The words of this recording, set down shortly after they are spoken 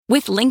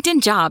With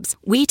LinkedIn Jobs,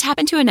 we tap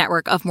into a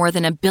network of more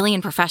than 1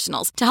 billion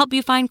professionals to help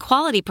you find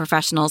quality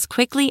professionals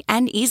quickly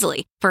and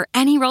easily for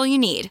any role you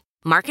need.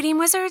 Marketing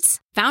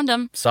wizards? Found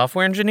them.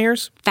 Software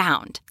engineers?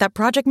 Found. That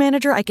project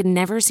manager I could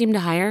never seem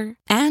to hire?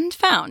 And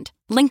found.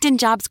 LinkedIn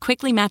Jobs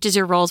quickly matches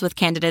your roles with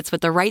candidates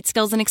with the right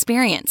skills and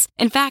experience.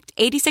 In fact,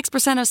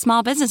 86% of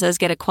small businesses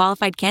get a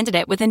qualified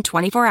candidate within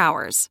 24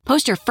 hours.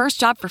 Post your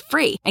first job for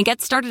free and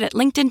get started at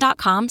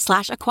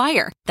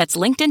linkedin.com/acquire. That's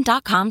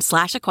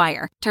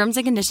linkedin.com/acquire. Terms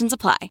and conditions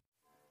apply.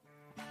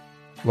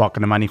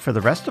 Welcome to Money for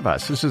the Rest of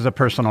Us. This is a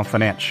personal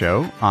finance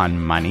show on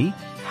money,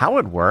 how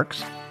it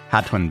works,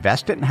 how to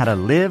invest it, and how to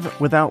live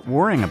without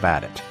worrying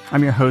about it.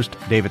 I'm your host,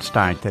 David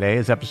Stein. Today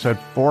is episode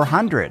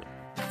 400.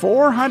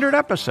 400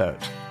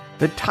 episodes.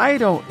 The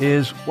title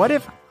is, What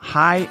If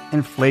High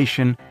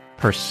Inflation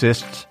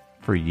Persists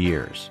for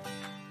Years?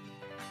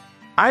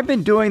 I've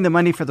been doing the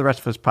Money for the Rest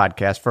of Us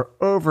podcast for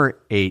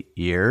over 8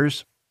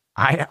 years.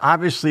 I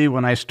obviously,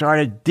 when I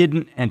started,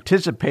 didn't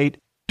anticipate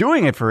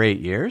doing it for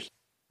 8 years.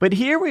 But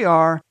here we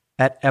are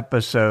at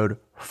episode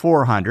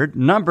 400,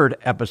 numbered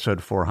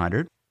episode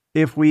 400.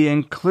 If we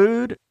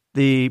include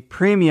the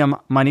premium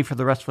Money for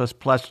the Rest of Us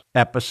Plus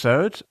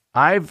episodes,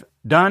 I've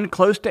done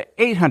close to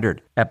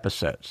 800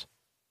 episodes.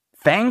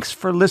 Thanks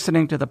for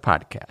listening to the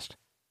podcast.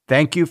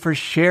 Thank you for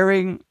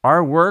sharing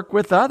our work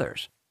with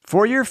others,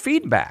 for your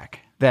feedback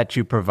that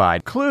you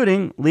provide,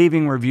 including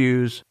leaving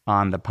reviews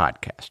on the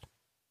podcast.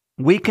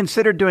 We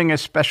considered doing a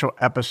special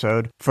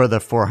episode for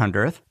the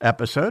 400th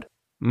episode.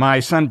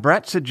 My son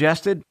Brett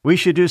suggested we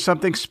should do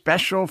something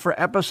special for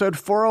episode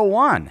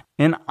 401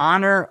 in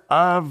honor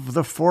of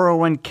the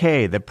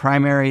 401k, the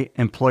primary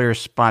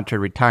employer-sponsored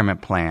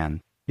retirement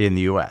plan in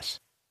the U.S.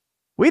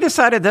 We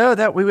decided, though,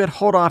 that we would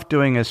hold off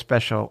doing a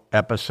special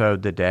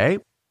episode today.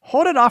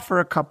 Hold it off for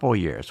a couple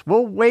years.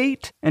 We'll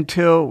wait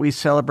until we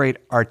celebrate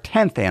our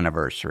 10th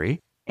anniversary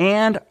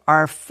and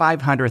our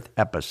 500th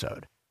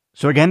episode.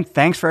 So again,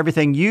 thanks for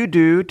everything you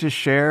do to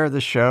share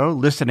the show,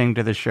 listening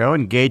to the show,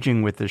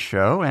 engaging with the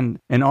show, and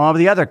all of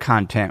the other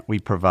content we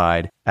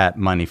provide at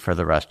Money for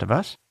the Rest of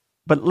Us.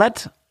 But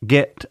let's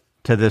get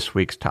to this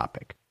week's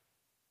topic.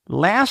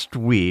 Last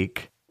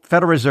week,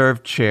 Federal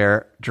Reserve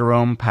Chair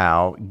Jerome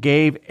Powell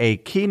gave a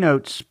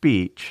keynote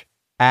speech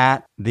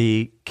at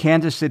the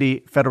Kansas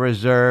City Federal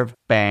Reserve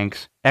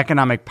Bank's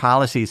Economic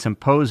Policy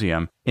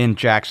Symposium in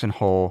Jackson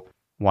Hole,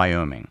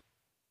 Wyoming.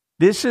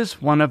 This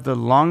is one of the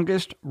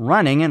longest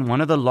running and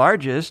one of the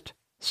largest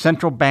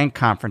central bank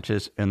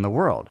conferences in the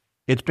world.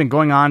 It's been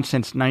going on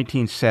since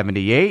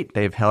 1978.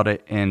 They've held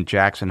it in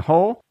Jackson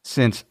Hole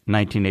since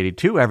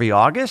 1982, every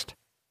August.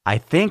 I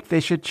think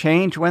they should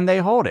change when they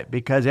hold it,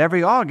 because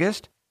every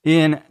August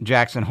in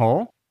Jackson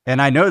Hole,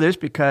 and I know this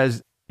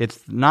because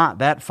it's not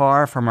that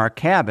far from our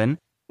cabin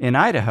in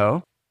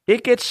Idaho,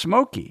 it gets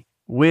smoky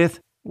with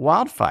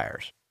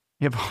wildfires.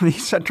 You have all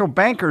these central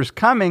bankers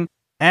coming,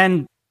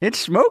 and it's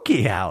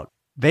smoky out.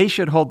 They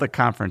should hold the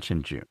conference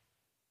in June.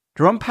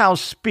 Jerome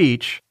Powell's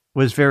speech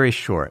was very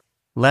short,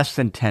 less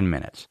than 10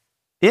 minutes.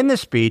 In the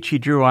speech, he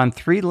drew on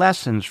 3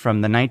 lessons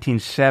from the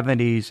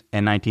 1970s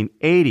and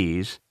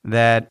 1980s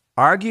that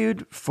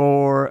argued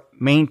for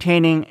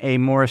maintaining a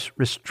more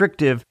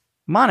restrictive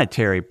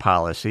monetary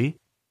policy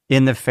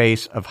in the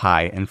face of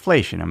high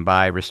inflation. And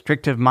by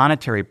restrictive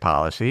monetary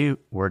policy,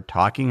 we're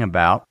talking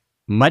about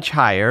much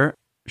higher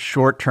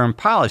short-term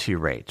policy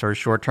rates or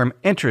short-term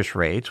interest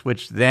rates,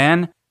 which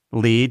then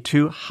lead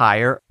to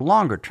higher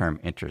longer-term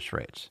interest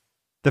rates.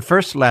 The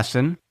first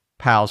lesson,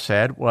 Powell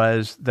said,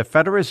 was the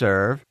Federal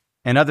Reserve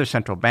and other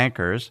central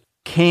bankers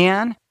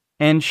can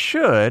and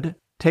should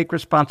take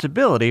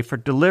responsibility for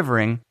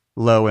delivering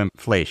low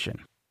inflation.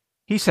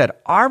 He said,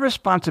 our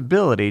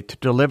responsibility to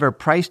deliver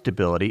price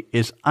stability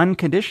is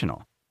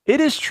unconditional.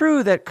 It is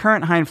true that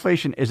current high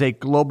inflation is a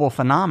global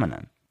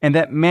phenomenon, and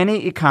that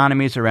many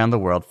economies around the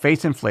world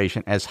face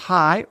inflation as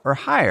high or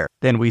higher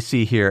than we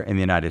see here in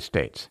the United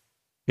States.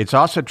 It's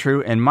also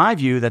true, in my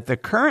view, that the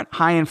current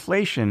high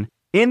inflation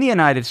in the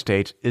United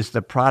States is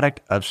the product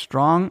of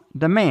strong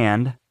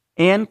demand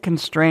and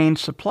constrained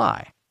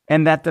supply,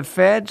 and that the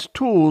Fed's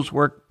tools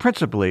work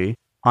principally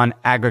on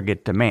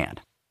aggregate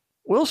demand.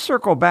 We'll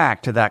circle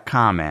back to that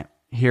comment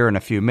here in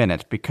a few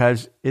minutes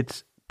because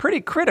it's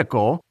pretty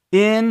critical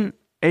in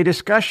a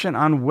discussion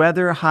on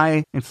whether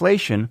high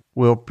inflation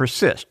will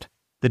persist,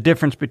 the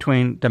difference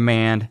between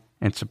demand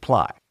and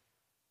supply.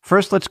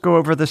 First, let's go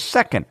over the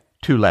second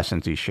 2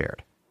 lessons he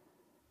shared.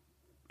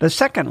 The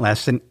second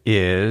lesson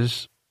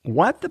is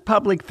what the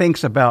public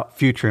thinks about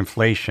future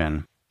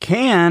inflation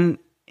can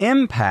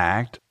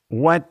impact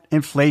what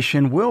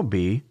inflation will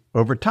be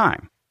over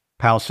time.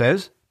 Powell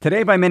says,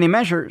 today, by many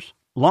measures,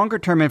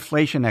 longer-term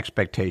inflation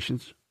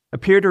expectations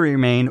appear to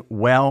remain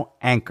well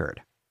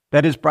anchored.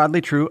 That is broadly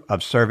true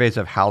of surveys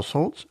of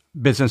households,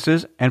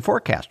 businesses, and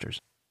forecasters,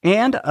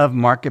 and of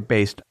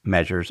market-based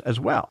measures as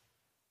well.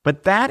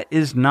 But that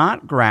is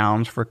not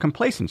grounds for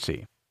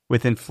complacency,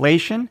 with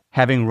inflation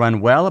having run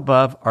well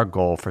above our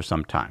goal for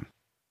some time.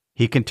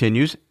 He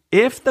continues,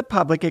 if the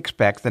public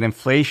expects that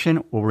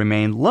inflation will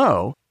remain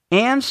low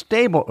and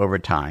stable over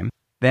time,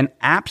 then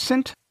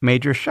absent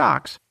major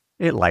shocks,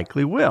 it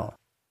likely will.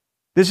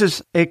 This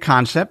is a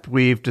concept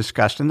we've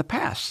discussed in the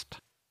past.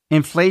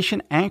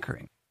 Inflation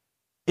anchoring.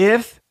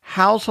 If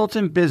households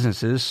and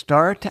businesses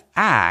start to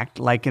act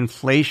like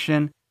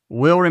inflation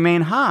will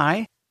remain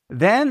high,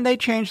 then they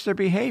change their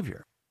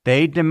behavior.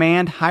 They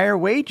demand higher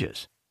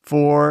wages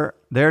for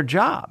their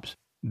jobs.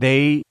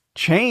 They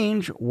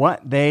change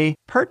what they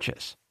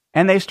purchase,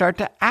 and they start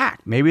to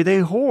act. Maybe they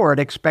hoard,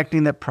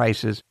 expecting that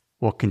prices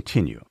will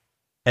continue.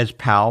 As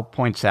Powell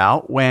points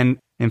out, when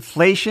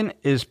inflation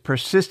is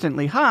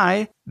persistently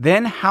high,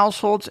 then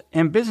households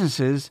and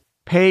businesses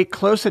pay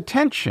close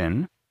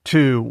attention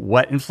to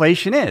what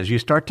inflation is. You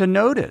start to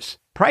notice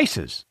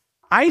prices.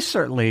 I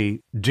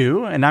certainly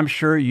do, and I'm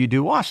sure you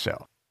do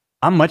also.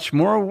 I'm much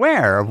more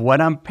aware of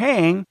what I'm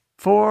paying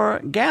for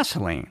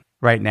gasoline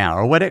right now,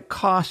 or what it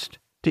costs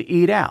to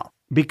eat out,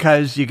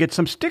 because you get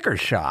some sticker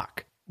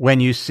shock when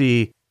you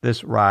see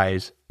this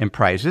rise in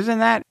prices,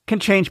 and that can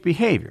change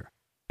behavior.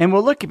 And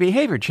we'll look at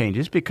behavior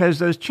changes because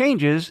those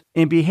changes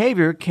in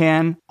behavior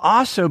can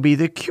also be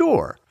the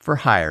cure for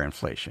higher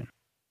inflation.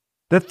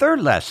 The third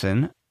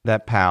lesson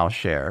that Powell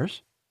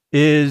shares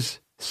is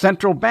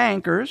central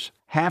bankers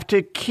have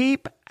to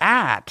keep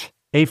at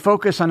a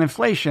focus on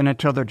inflation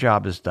until their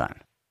job is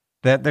done.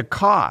 That the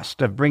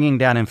cost of bringing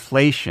down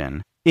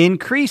inflation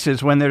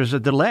increases when there's a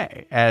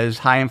delay, as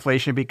high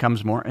inflation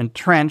becomes more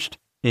entrenched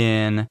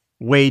in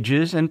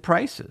wages and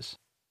prices.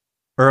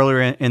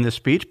 Earlier in the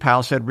speech,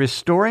 Powell said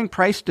restoring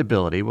price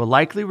stability will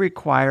likely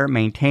require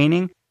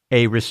maintaining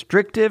a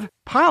restrictive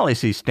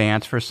policy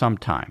stance for some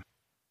time.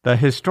 The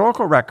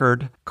historical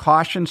record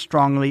cautions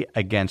strongly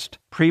against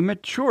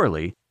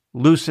prematurely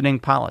loosening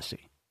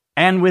policy.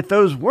 And with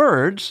those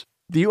words,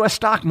 the U.S.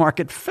 stock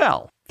market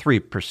fell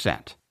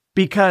 3%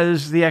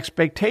 because the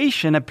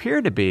expectation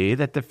appeared to be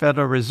that the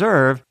Federal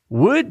Reserve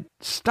would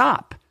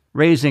stop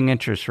raising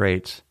interest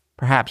rates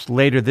perhaps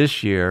later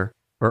this year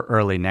or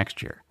early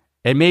next year,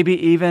 and maybe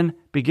even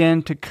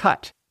begin to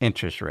cut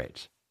interest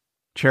rates.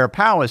 Chair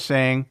Powell is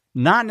saying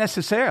not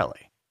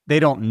necessarily. They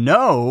don't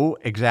know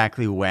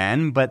exactly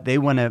when, but they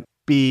want to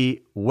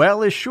be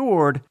well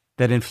assured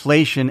that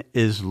inflation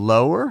is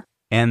lower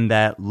and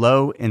that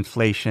low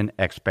inflation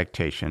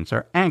expectations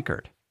are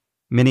anchored.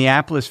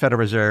 Minneapolis Federal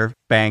Reserve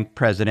Bank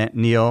President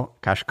Neel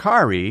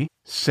Kashkari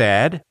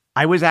said,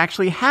 "I was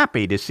actually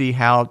happy to see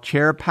how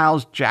Chair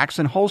Powell's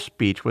Jackson Hole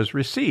speech was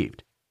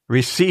received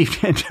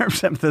in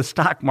terms of the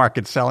stock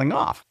market selling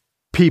off.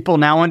 People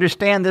now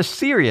understand the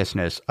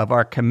seriousness of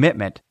our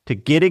commitment to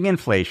getting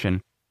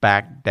inflation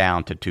back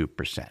down to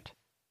 2%.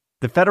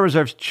 The Federal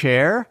Reserve's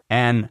chair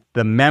and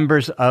the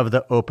members of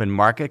the Open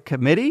Market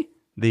Committee,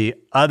 the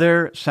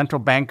other central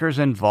bankers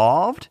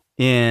involved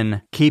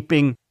in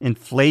keeping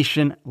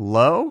inflation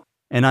low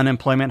and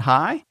unemployment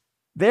high,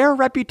 their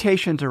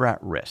reputations are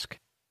at risk.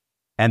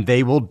 And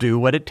they will do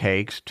what it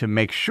takes to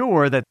make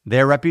sure that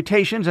their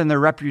reputations and the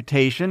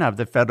reputation of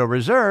the Federal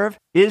Reserve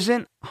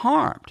isn't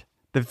harmed.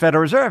 The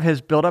Federal Reserve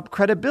has built up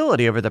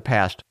credibility over the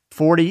past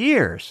 40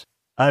 years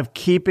of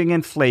keeping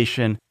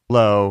inflation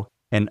low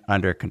and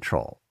under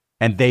control.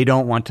 And they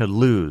don't want to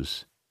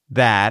lose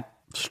that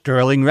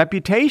sterling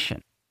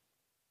reputation.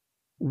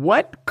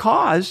 What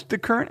caused the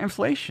current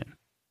inflation?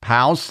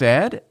 Powell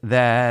said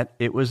that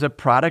it was a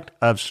product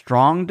of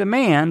strong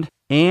demand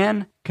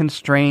and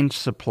constrained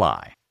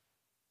supply.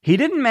 He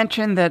didn't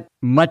mention that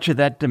much of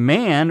that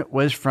demand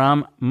was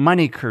from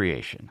money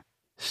creation,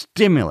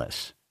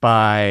 stimulus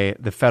by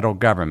the federal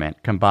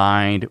government,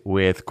 combined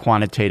with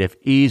quantitative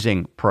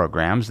easing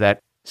programs that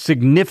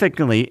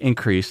significantly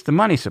increased the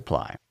money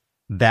supply.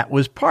 That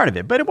was part of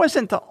it, but it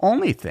wasn't the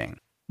only thing.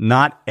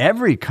 Not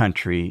every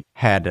country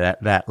had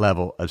that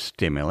level of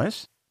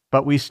stimulus,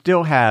 but we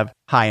still have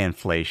high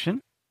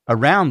inflation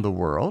around the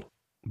world.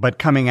 But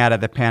coming out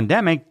of the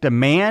pandemic,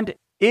 demand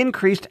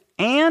increased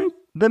and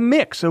the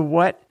mix of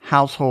what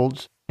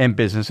households and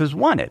businesses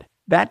wanted.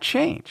 That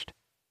changed.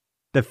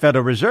 The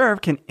Federal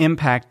Reserve can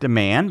impact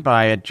demand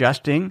by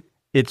adjusting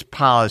its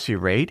policy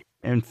rate,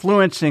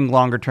 influencing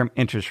longer-term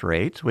interest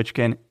rates, which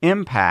can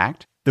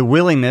impact the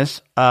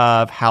willingness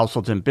of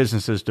households and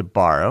businesses to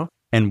borrow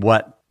and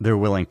what they're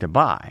willing to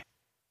buy.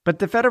 But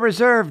the Federal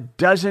Reserve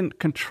doesn't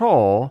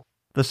control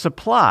the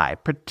supply,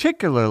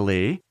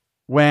 particularly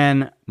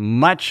when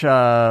much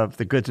of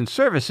the goods and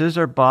services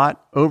are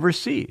bought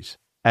overseas,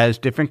 as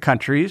different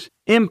countries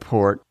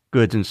import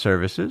goods and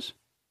services,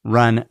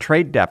 run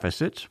trade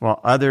deficits, while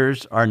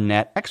others are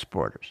net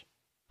exporters.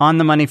 On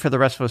the Money for the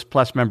Rest of Us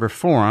Plus member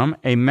forum,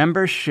 a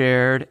member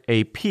shared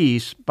a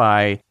piece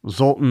by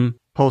Zoltan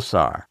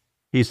Pozsar.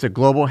 He's the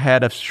global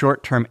head of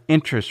short-term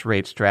interest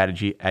rate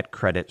strategy at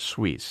Credit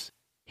Suisse.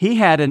 He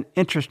had an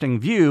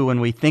interesting view when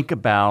we think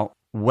about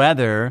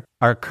whether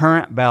our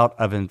current bout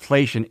of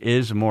inflation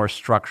is more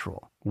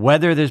structural,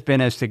 whether there's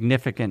been a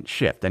significant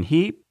shift. And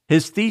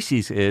his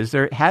thesis is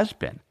there has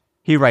been.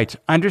 He writes,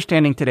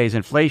 understanding today's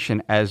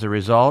inflation as a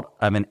result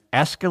of an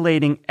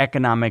escalating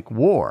economic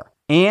war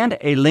and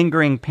a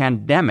lingering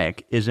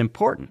pandemic is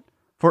important.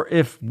 For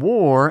if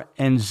war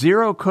and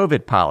zero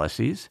COVID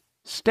policies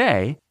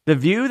stay, The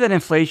view that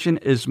inflation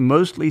is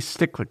mostly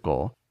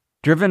cyclical,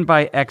 driven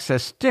by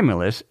excess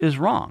stimulus, is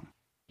wrong.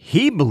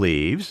 He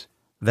believes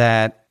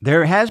that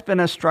there has been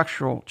a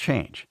structural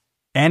change,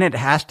 and it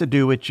has to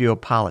do with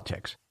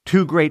geopolitics.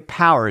 Two great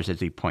powers, as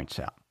he points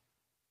out.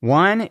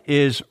 One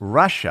is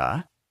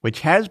Russia,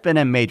 which has been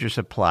a major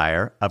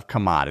supplier of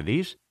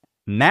commodities.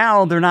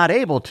 Now they're not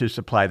able to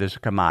supply those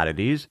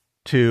commodities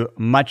to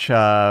much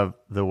of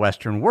the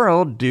Western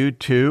world due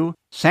to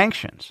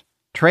sanctions,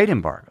 trade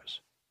embargoes.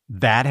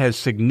 That has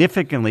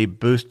significantly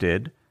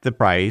boosted the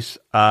price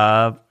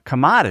of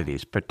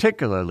commodities,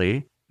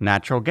 particularly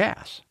natural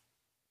gas.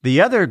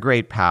 The other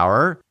great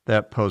power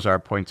that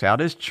Pozar points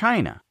out is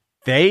China.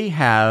 They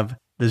have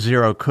the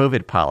zero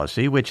COVID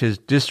policy, which has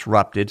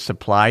disrupted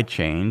supply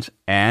chains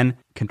and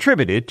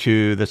contributed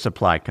to the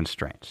supply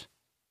constraints.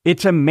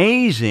 It's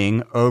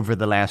amazing over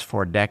the last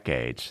 4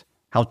 decades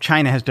how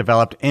China has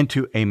developed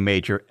into a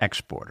major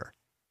exporter.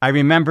 I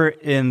remember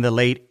in the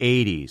late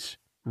 80s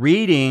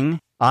reading,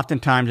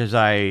 oftentimes as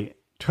I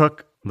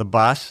took the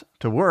bus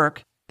to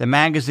work, the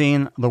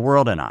magazine The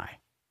World and I.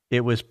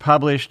 It was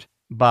published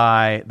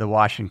by the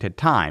Washington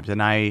Times,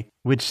 and I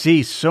would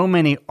see so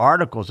many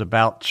articles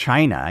about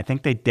China. I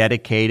think they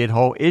dedicated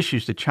whole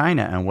issues to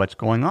China and what's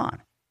going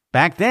on.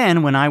 Back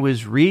then, when I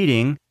was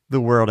reading The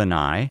World and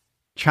I,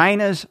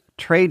 China's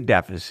trade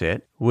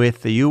deficit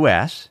with the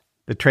U.S.,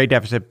 the trade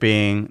deficit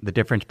being the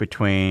difference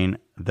between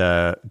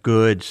the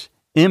goods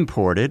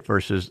imported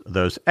versus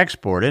those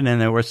exported,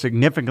 and there were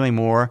significantly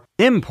more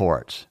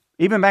imports.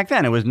 Even back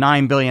then, it was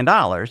 $9 billion,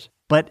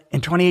 but in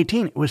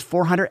 2018, it was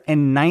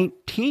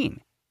 $419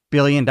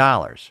 billion.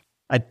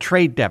 A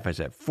trade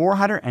deficit,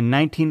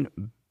 $419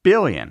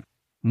 billion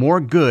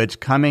more goods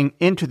coming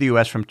into the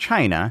U.S. from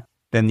China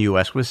than the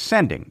U.S. was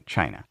sending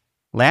China.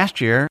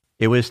 Last year,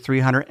 it was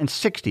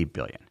 $360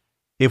 billion.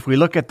 If we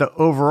look at the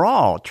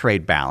overall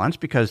trade balance,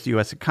 because the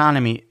U.S.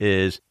 economy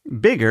is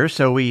bigger,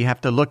 so we have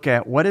to look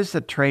at what is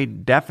the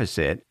trade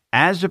deficit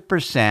as a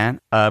percent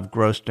of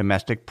gross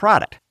domestic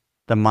product,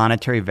 the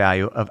monetary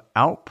value of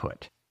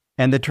output.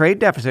 And the trade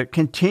deficit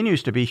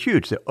continues to be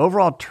huge. The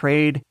overall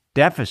trade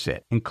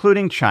deficit,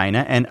 including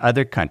China and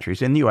other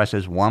countries in the U.S.,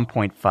 is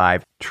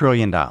 $1.5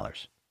 trillion.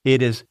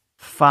 It is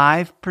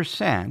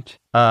 5%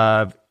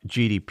 of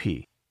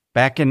GDP.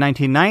 Back in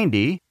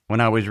 1990,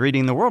 when I was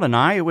reading The World and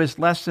I, it was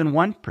less than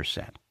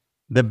 1%.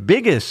 The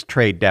biggest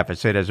trade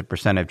deficit as a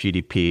percent of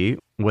GDP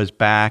was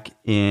back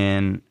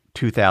in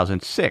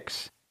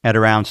 2006 at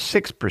around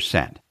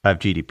 6% of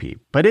GDP.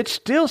 But it's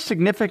still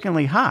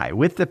significantly high.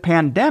 With the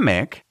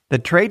pandemic, the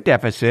trade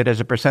deficit as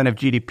a percent of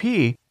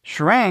GDP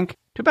shrank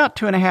to about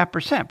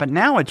 2.5%, but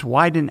now it's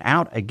widened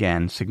out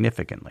again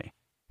significantly.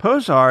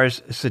 Pozar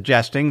is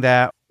suggesting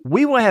that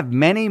we will have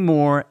many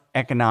more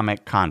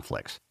economic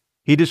conflicts.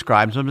 He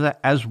describes them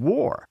as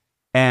war,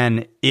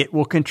 and it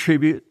will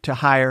contribute to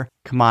higher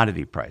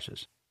commodity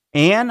prices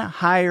and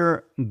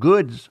higher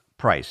goods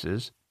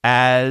prices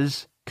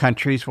as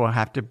countries will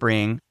have to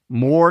bring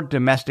more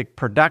domestic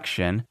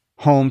production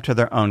home to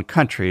their own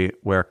country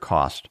where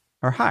costs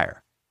are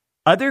higher.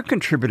 Other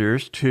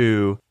contributors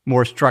to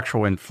more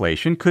structural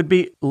inflation could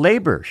be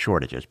labor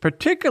shortages,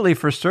 particularly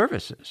for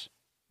services.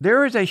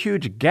 There is a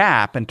huge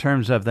gap in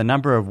terms of the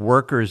number of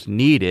workers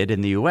needed in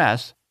the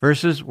U.S.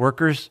 versus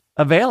workers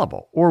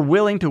available or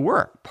willing to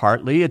work.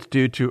 Partly it's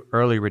due to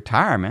early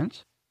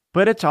retirements,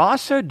 but it's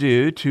also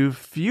due to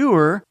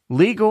fewer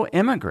legal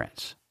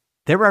immigrants.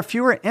 There are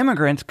fewer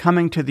immigrants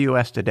coming to the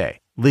U.S. today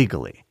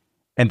legally,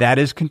 and that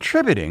is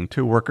contributing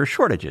to worker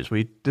shortages.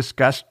 We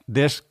discussed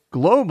this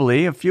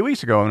globally a few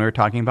weeks ago when we were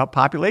talking about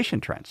population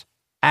trends.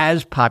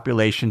 As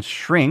populations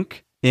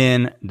shrink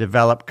in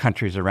developed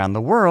countries around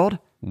the world,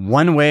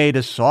 one way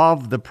to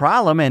solve the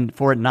problem and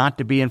for it not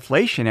to be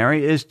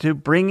inflationary is to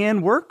bring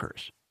in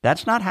workers.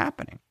 That's not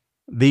happening.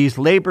 These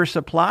labor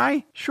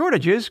supply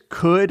shortages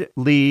could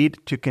lead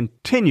to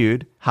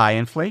continued high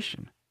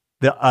inflation.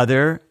 The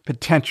other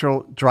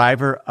potential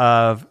driver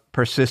of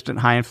persistent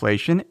high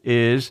inflation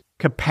is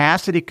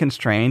capacity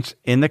constraints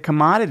in the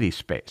commodity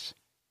space.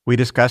 We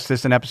discussed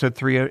this in episode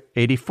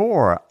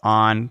 384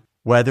 on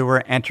whether we're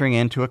entering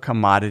into a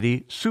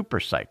commodity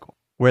supercycle,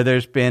 where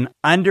there's been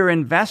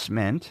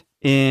underinvestment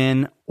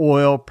in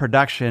oil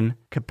production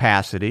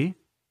capacity.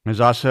 There's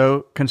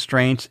also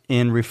constraints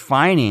in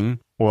refining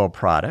oil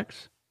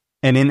products.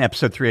 And in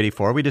episode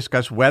 384, we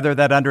discussed whether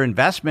that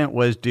underinvestment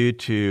was due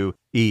to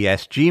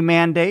ESG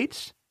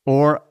mandates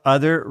or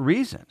other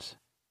reasons.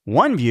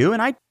 One view,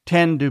 and I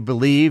tend to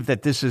believe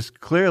that this is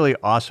clearly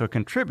also a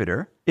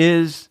contributor,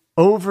 is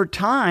over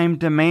time,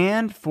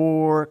 demand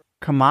for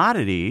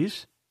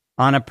commodities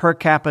on a per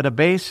capita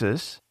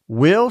basis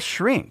will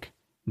shrink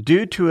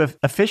due to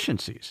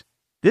efficiencies.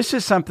 This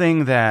is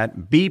something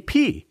that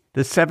BP,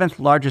 the 7th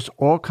largest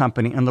oil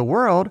company in the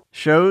world,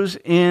 shows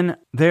in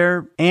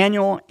their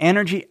annual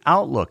energy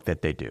outlook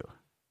that they do.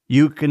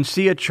 You can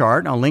see a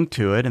chart, I'll link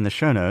to it in the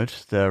show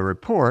notes, the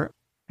report,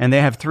 and they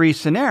have 3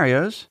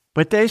 scenarios,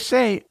 but they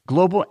say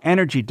global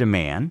energy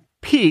demand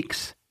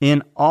peaks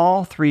in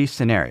all 3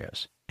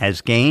 scenarios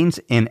as gains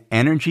in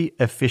energy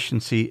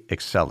efficiency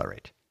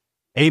accelerate.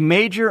 a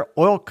major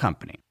oil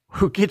company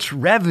who gets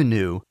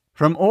revenue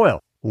from oil,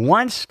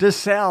 wants to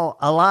sell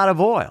a lot of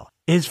oil,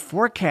 is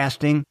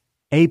forecasting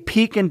a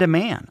peak in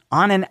demand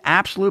on an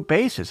absolute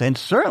basis and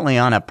certainly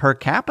on a per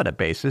capita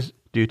basis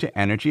due to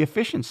energy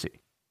efficiency.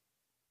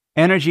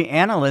 Energy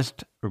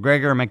analyst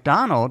Gregor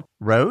McDonald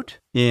wrote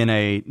in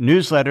a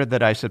newsletter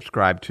that I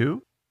subscribe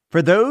to,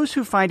 "For those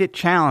who find it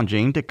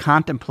challenging to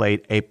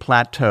contemplate a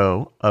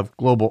plateau of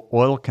global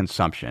oil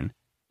consumption,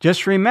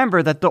 just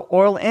remember that the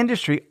oil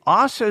industry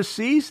also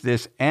sees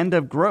this end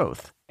of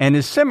growth and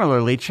is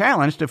similarly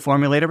challenged to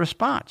formulate a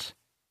response.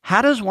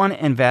 How does one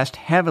invest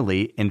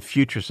heavily in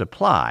future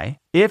supply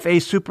if a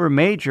super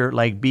major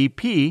like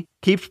BP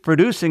keeps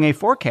producing a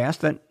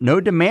forecast that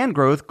no demand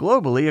growth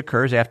globally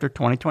occurs after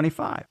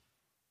 2025?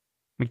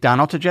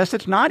 McDonald suggests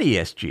it's not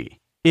ESG.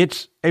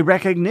 It's a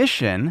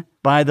recognition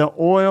by the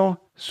oil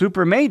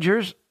super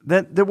majors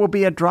that there will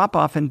be a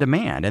drop-off in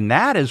demand, and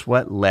that is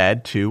what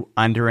led to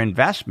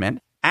underinvestment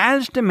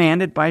as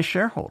demanded by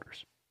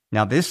shareholders.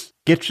 Now, this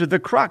gets to the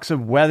crux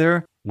of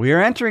whether we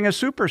are entering a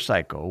super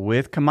cycle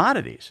with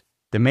commodities.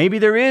 That maybe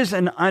there is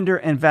an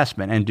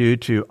underinvestment, and due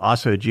to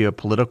also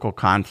geopolitical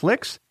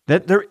conflicts,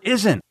 that there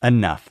isn't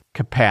enough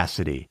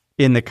capacity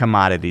in the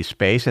commodity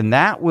space, and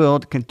that will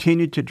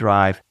continue to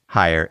drive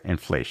higher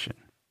inflation.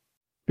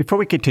 Before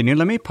we continue,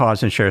 let me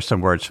pause and share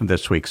some words from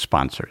this week's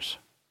sponsors.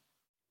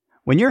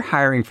 When you're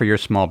hiring for your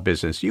small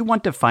business, you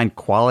want to find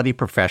quality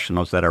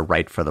professionals that are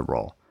right for the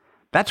role.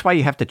 That's why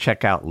you have to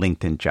check out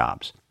LinkedIn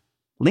Jobs.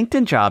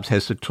 LinkedIn Jobs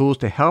has the tools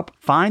to help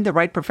find the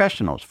right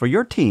professionals for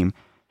your team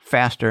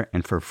faster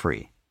and for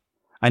free.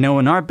 I know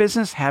in our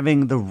business,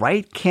 having the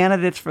right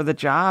candidates for the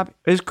job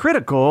is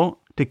critical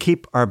to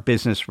keep our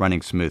business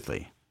running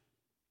smoothly.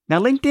 Now,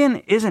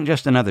 LinkedIn isn't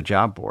just another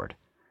job board.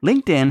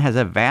 LinkedIn has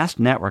a vast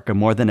network of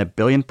more than 1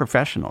 billion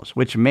professionals,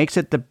 which makes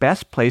it the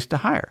best place to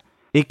hire.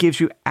 It gives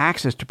you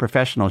access to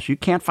professionals you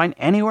can't find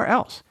anywhere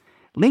else.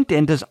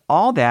 LinkedIn does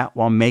all that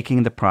while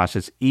making the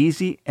process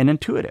easy and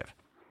intuitive.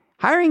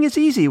 Hiring is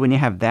easy when you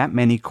have that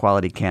many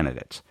quality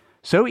candidates.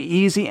 So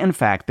easy, in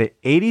fact, that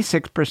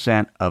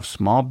 86% of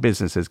small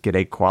businesses get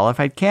a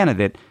qualified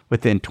candidate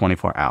within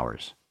 24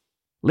 hours.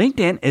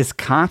 LinkedIn is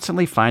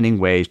constantly finding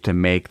ways to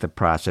make the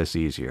process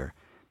easier.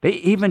 They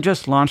even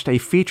just launched a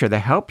feature that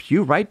helps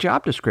you write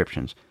job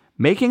descriptions,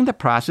 making the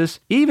process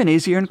even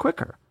easier and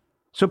quicker.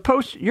 So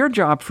post your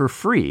job for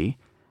free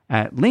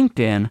at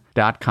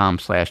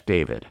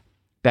linkedin.com/David.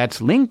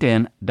 That's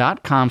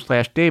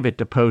linkedin.com/David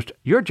to post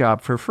your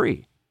job for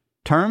free.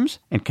 Terms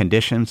and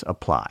conditions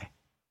apply.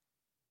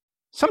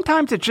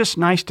 Sometimes it's just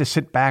nice to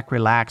sit back,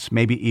 relax,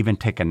 maybe even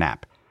take a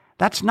nap.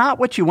 That's not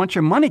what you want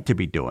your money to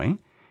be doing.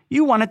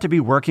 You want it to be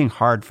working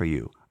hard for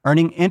you,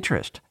 earning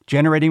interest,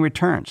 generating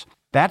returns.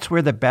 That's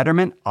where the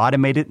Betterment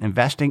Automated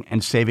Investing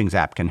and Savings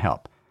app can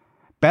help.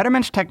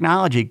 Betterment's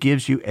technology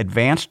gives you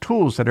advanced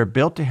tools that are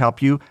built to help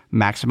you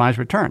maximize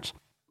returns.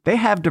 They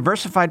have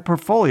diversified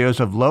portfolios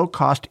of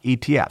low-cost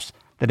ETFs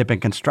that have been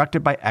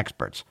constructed by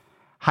experts,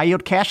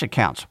 high-yield cash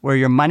accounts where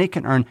your money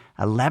can earn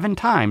 11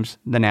 times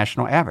the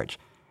national average,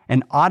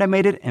 and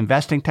automated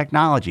investing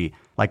technology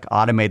like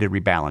automated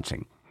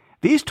rebalancing.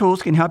 These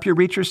tools can help you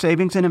reach your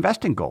savings and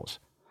investing goals.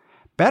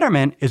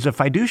 Betterment is a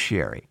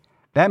fiduciary.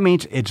 That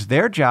means it's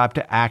their job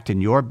to act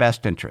in your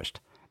best interest.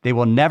 They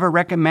will never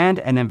recommend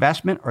an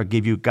investment or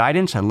give you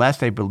guidance unless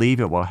they believe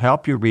it will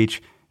help you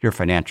reach your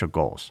financial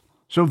goals.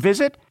 So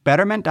visit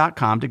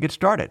Betterment.com to get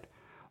started.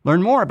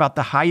 Learn more about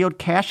the high-yield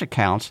cash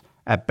accounts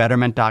at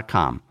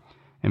Betterment.com.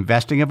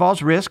 Investing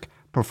involves risk,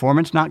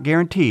 performance not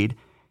guaranteed.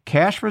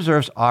 Cash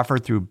reserves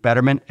offered through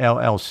Betterment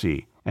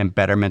LLC and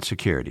Betterment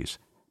Securities.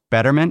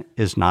 Betterment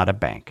is not a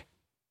bank.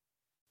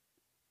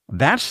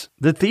 That's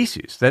the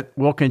thesis, that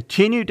we'll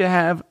continue to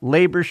have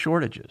labor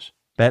shortages,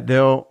 that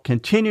there'll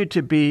continue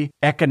to be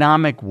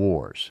economic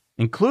wars,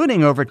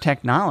 including over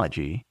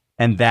technology,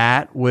 and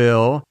that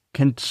will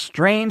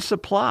constrain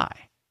supply.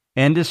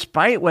 And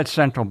despite what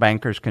central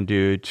bankers can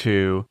do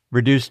to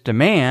reduce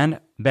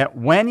demand, that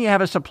when you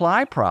have a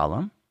supply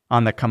problem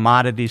on the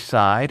commodity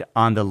side,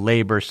 on the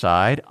labor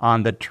side,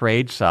 on the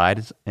trade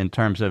side, in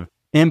terms of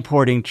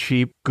importing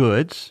cheap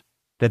goods,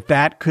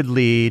 that could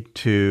lead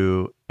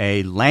to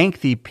a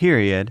lengthy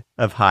period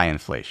of high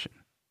inflation.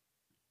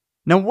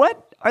 Now,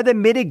 what are the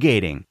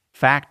mitigating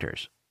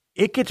factors?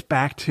 It gets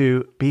back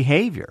to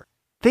behavior.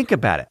 Think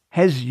about it.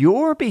 Has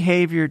your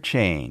behavior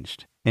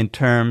changed in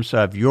terms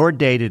of your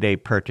day-to-day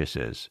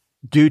purchases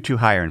due to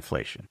higher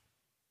inflation?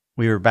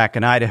 We were back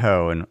in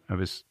Idaho, and I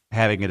was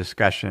having a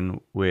discussion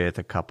with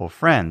a couple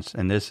friends,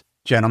 and this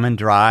gentleman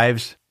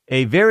drives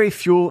a very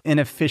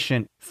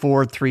fuel-inefficient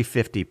Ford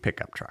 350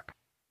 pickup truck.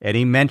 And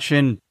he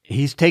mentioned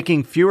he's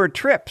taking fewer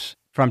trips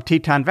from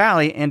Teton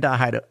Valley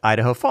into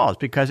Idaho Falls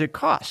because it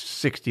costs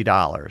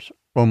 $60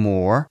 or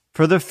more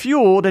for the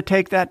fuel to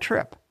take that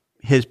trip.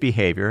 His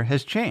behavior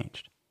has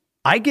changed.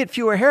 I get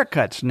fewer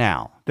haircuts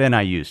now than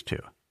I used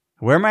to.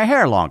 I wear my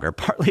hair longer.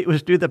 Partly it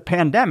was due to the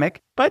pandemic,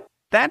 but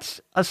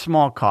that's a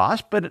small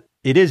cost, but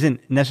it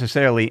isn't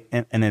necessarily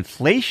an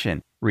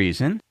inflation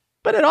reason.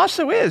 But it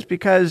also is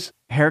because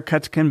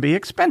haircuts can be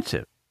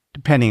expensive.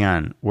 depending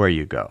on where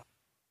you go.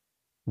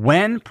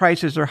 When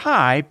prices are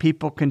high,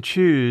 people can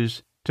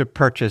choose to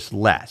purchase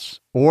less,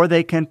 or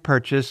they can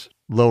purchase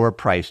lower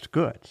priced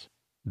goods.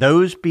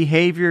 Those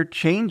behavior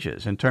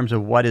changes in terms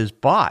of what is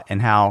bought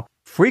and how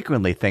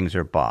frequently things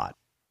are bought,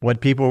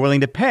 what people are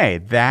willing to pay,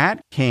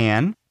 that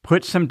can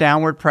put some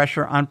downward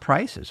pressure on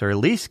prices, or at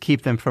least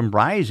keep them from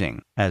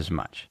rising as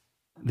much.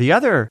 The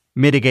other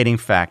mitigating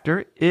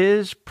factor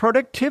is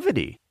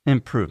productivity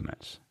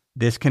improvements.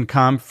 This can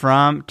come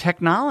from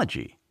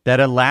technology that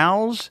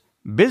allows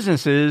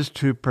businesses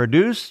to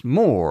produce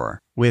more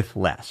with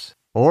less,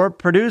 or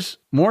produce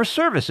more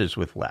services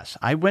with less.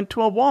 I went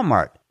to a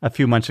Walmart a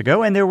few months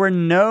ago, and there were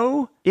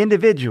no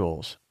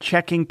individuals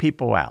checking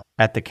people out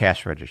at the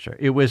cash register.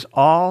 It was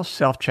all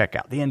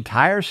self-checkout, the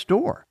entire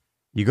store.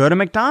 You go to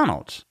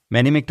McDonald's.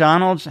 Many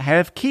McDonald's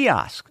have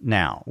kiosks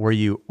now where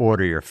you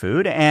order your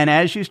food, and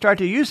as you start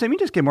to use them, you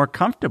just get more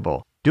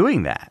comfortable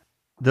doing that.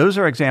 Those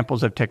are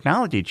examples of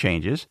technology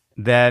changes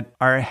that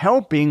are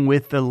helping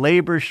with the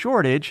labor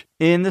shortage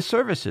in the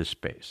services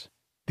space.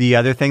 The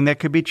other thing that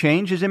could be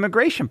changed is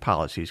immigration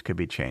policies could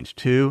be changed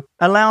to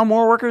allow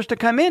more workers to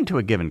come into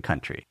a given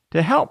country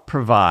to help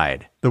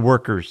provide the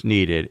workers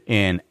needed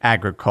in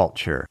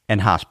agriculture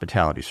and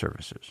hospitality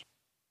services.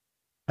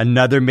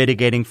 Another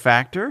mitigating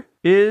factor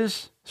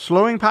is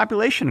slowing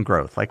population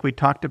growth, like we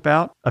talked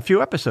about a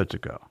few episodes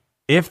ago.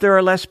 If there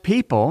are less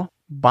people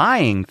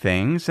buying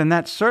things, then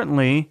that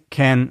certainly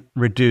can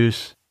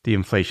reduce the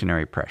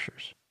inflationary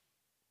pressures.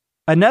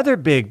 Another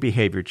big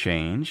behavior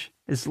change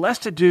is less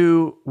to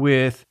do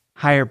with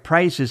higher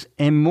prices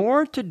and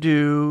more to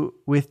do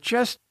with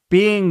just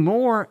being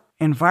more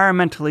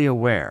environmentally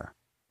aware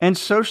and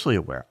socially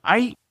aware.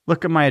 I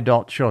look at my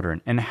adult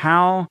children and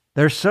how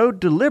they're so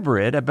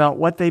deliberate about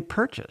what they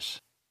purchase,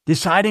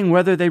 deciding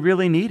whether they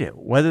really need it,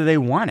 whether they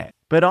want it,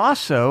 but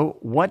also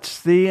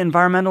what's the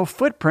environmental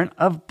footprint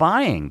of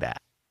buying that.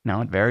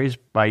 Now, it varies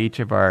by each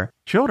of our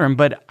children,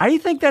 but I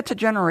think that's a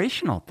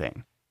generational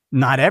thing.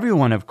 Not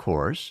everyone, of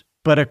course,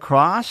 but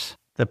across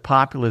the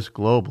populace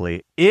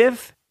globally,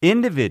 if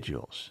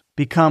individuals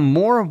become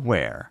more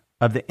aware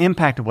of the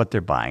impact of what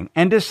they're buying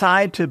and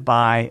decide to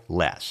buy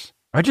less,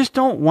 or just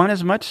don't want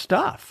as much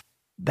stuff,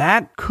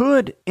 that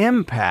could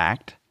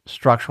impact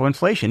structural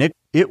inflation.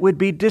 It would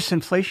be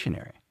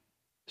disinflationary.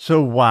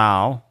 So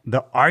while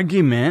the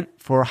argument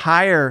for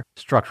higher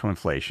structural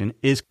inflation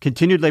is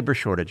continued labor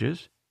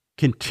shortages,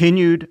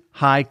 continued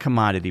high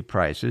commodity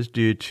prices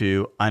due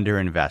to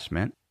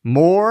underinvestment,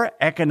 more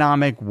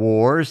economic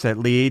wars that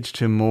leads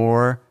to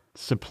more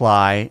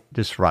supply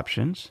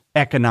disruptions,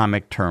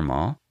 economic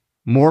turmoil,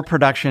 more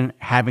production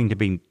having to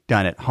be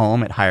done at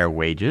home at higher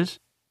wages,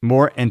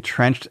 more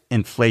entrenched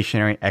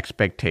inflationary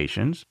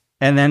expectations,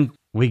 and then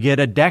we get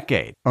a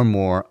decade or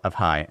more of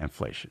high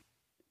inflation.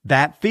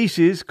 That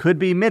thesis could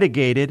be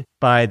mitigated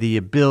by the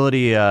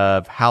ability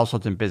of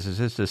households and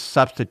businesses to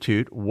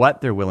substitute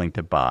what they're willing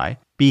to buy,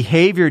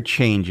 behavior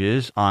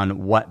changes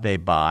on what they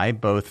buy,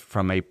 both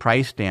from a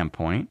price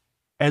standpoint,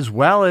 as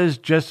well as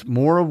just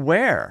more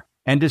aware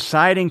and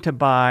deciding to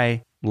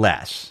buy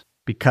less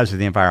because of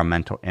the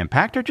environmental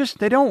impact, or just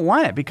they don't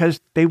want it because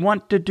they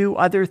want to do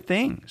other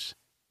things.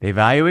 They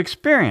value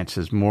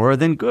experiences more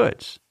than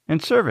goods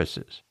and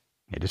services.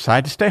 They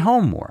decide to stay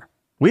home more.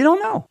 We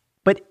don't know.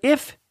 But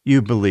if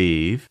you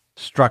believe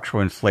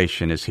structural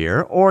inflation is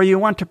here, or you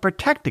want to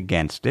protect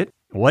against it,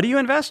 what do you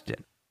invest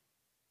in?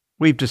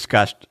 We've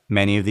discussed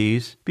many of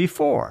these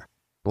before.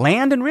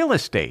 Land and real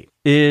estate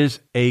is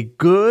a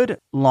good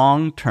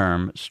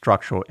long-term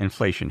structural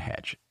inflation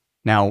hedge.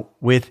 Now,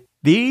 with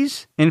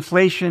these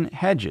inflation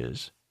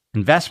hedges,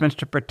 investments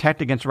to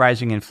protect against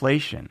rising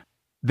inflation,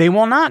 they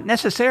will not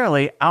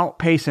necessarily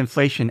outpace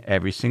inflation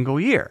every single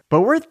year,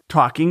 but we're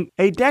talking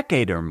a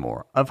decade or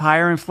more of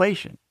higher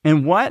inflation.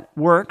 And what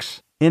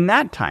works in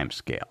that time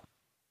scale?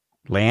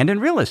 Land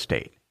and real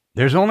estate.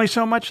 There's only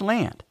so much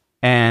land,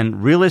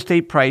 and real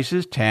estate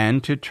prices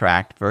tend to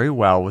track very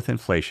well with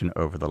inflation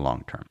over the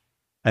long term.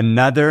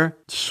 Another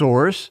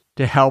source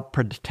to help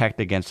protect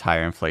against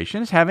higher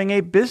inflation is having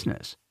a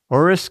business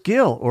or a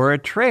skill or a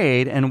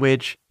trade in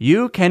which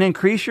you can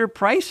increase your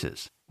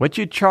prices, what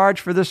you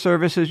charge for the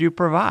services you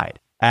provide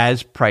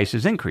as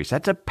prices increase.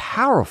 That's a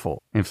powerful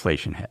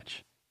inflation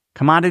hedge.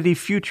 Commodity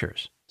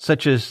futures,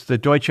 such as the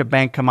Deutsche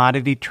Bank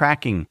Commodity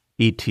Tracking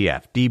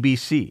ETF,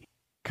 DBC.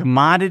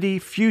 Commodity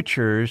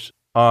futures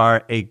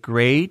are a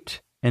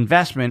great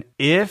investment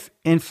if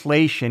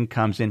inflation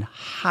comes in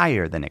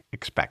higher than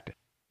expected.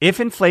 If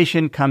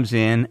inflation comes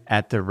in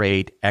at the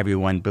rate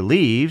everyone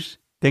believes,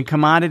 then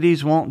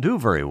commodities won't do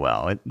very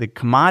well. The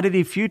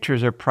commodity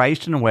futures are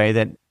priced in a way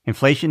that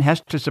inflation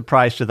has to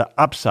surprise to the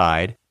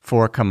upside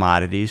for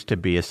commodities to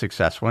be a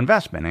successful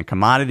investment. And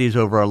commodities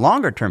over a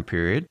longer term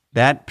period,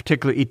 that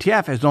particular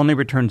ETF has only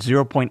returned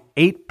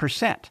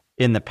 0.8%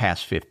 in the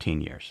past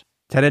 15 years.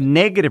 It's had a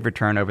negative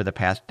return over the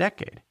past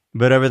decade.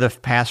 But over the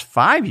past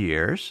 5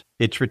 years,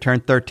 it's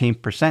returned 13%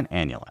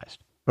 annualized,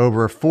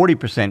 over a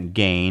 40%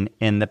 gain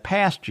in the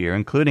past year,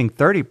 including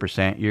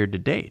 30% year to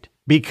date,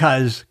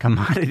 because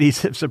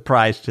commodities have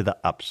surprised to the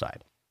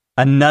upside.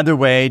 Another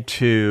way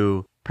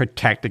to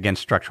protect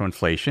against structural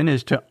inflation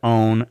is to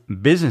own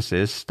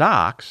businesses,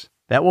 stocks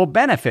that will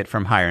benefit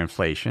from higher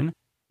inflation,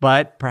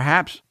 but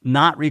perhaps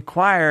not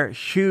require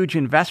huge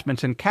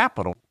investments in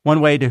capital. One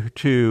way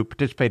to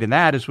participate in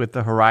that is with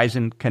the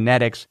Horizon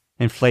Kinetics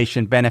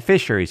Inflation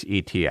Beneficiaries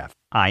ETF,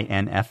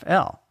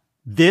 INFL.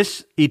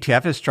 This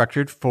ETF is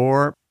structured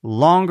for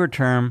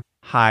longer-term,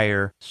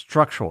 higher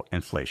structural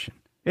inflation.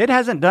 It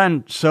hasn't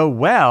done so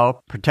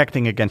well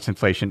protecting against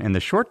inflation in the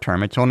short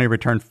term. It's only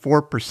returned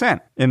 4%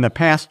 in the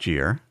past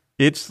year.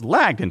 It's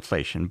lagged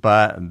inflation,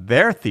 but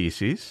their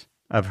thesis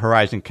of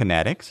Horizon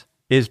Kinetics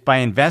is by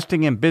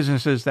investing in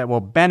businesses that will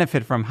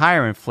benefit from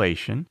higher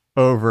inflation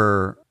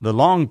over the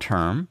long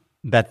term,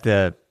 that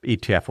the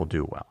ETF will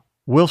do well.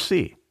 We'll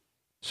see.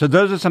 So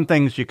those are some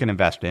things you can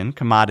invest in: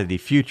 commodity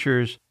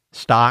futures,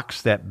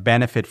 stocks that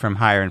benefit from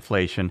higher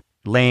inflation,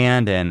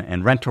 land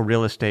and rental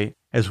real estate,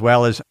 as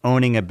well as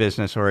owning a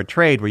business or a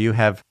trade where you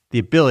have the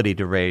ability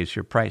to raise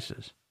your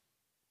prices.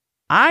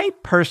 I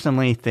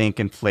personally think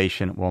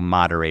inflation will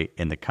moderate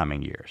in the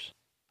coming years.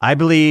 I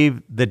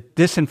believe the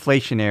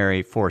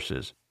disinflationary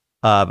forces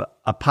of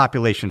a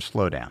population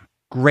slowdown,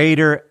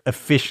 greater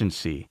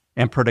efficiency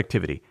and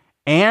productivity,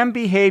 and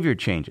behavior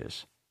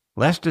changes,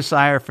 less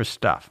desire for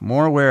stuff,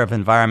 more aware of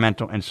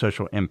environmental and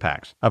social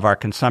impacts of our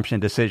consumption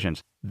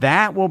decisions,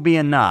 that will be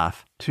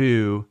enough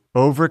to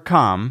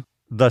overcome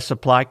the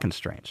supply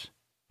constraints,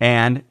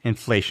 and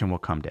inflation will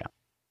come down.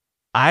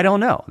 I don't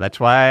know. That's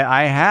why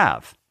I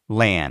have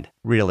land,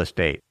 real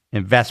estate,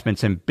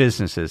 investments in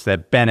businesses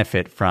that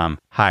benefit from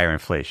higher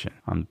inflation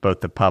on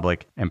both the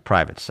public and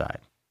private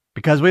side,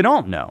 because we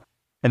don't know.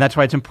 And that's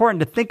why it's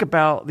important to think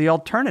about the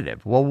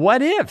alternative. Well,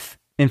 what if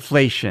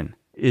inflation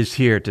is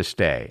here to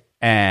stay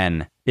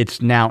and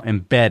it's now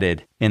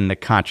embedded in the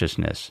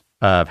consciousness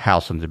of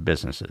households and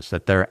businesses,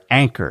 that they're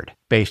anchored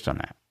based on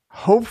that?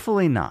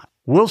 Hopefully not.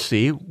 We'll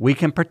see. We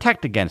can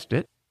protect against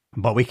it,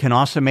 but we can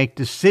also make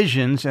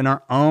decisions in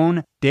our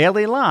own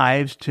daily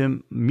lives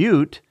to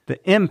mute the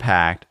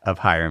impact of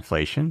higher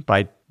inflation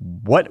by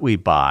what we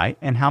buy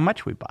and how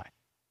much we buy.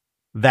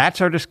 That's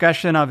our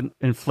discussion of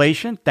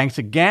inflation. Thanks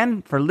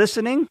again for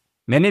listening.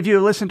 Many of you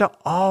have listened to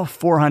all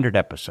 400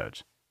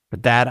 episodes. For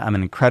that, I'm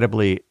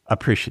incredibly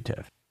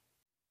appreciative.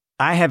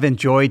 I have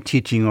enjoyed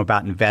teaching you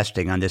about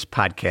investing on this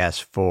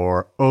podcast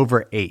for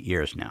over 8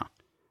 years now.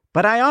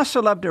 But I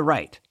also love to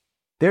write.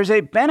 There's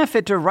a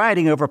benefit to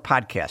writing over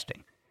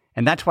podcasting.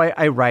 And that's why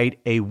I write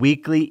a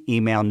weekly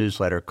email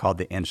newsletter called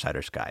The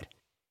Insider's Guide.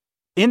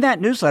 In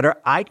that newsletter,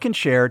 I can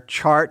share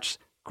charts,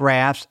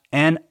 graphs,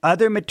 and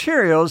other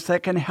materials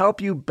that can help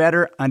you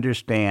better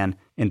understand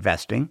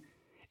investing.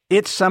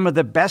 It's some of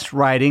the best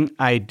writing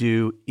I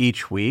do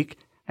each week.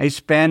 I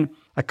spend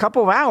a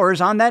couple of hours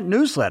on that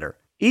newsletter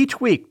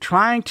each week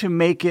trying to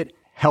make it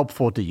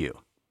helpful to you.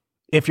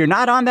 If you're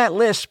not on that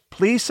list,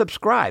 please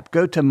subscribe.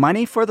 Go to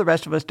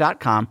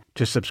moneyfortherestofus.com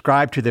to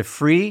subscribe to the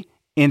free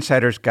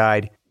Insider's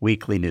Guide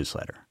weekly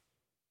newsletter.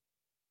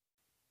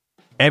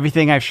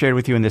 Everything I've shared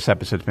with you in this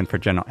episode has been for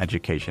general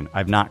education.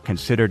 I've not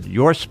considered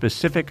your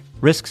specific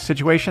risk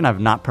situation.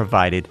 I've not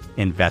provided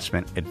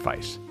investment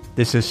advice.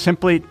 This is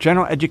simply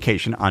general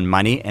education on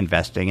money,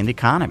 investing, and the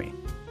economy.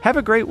 Have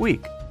a great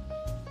week.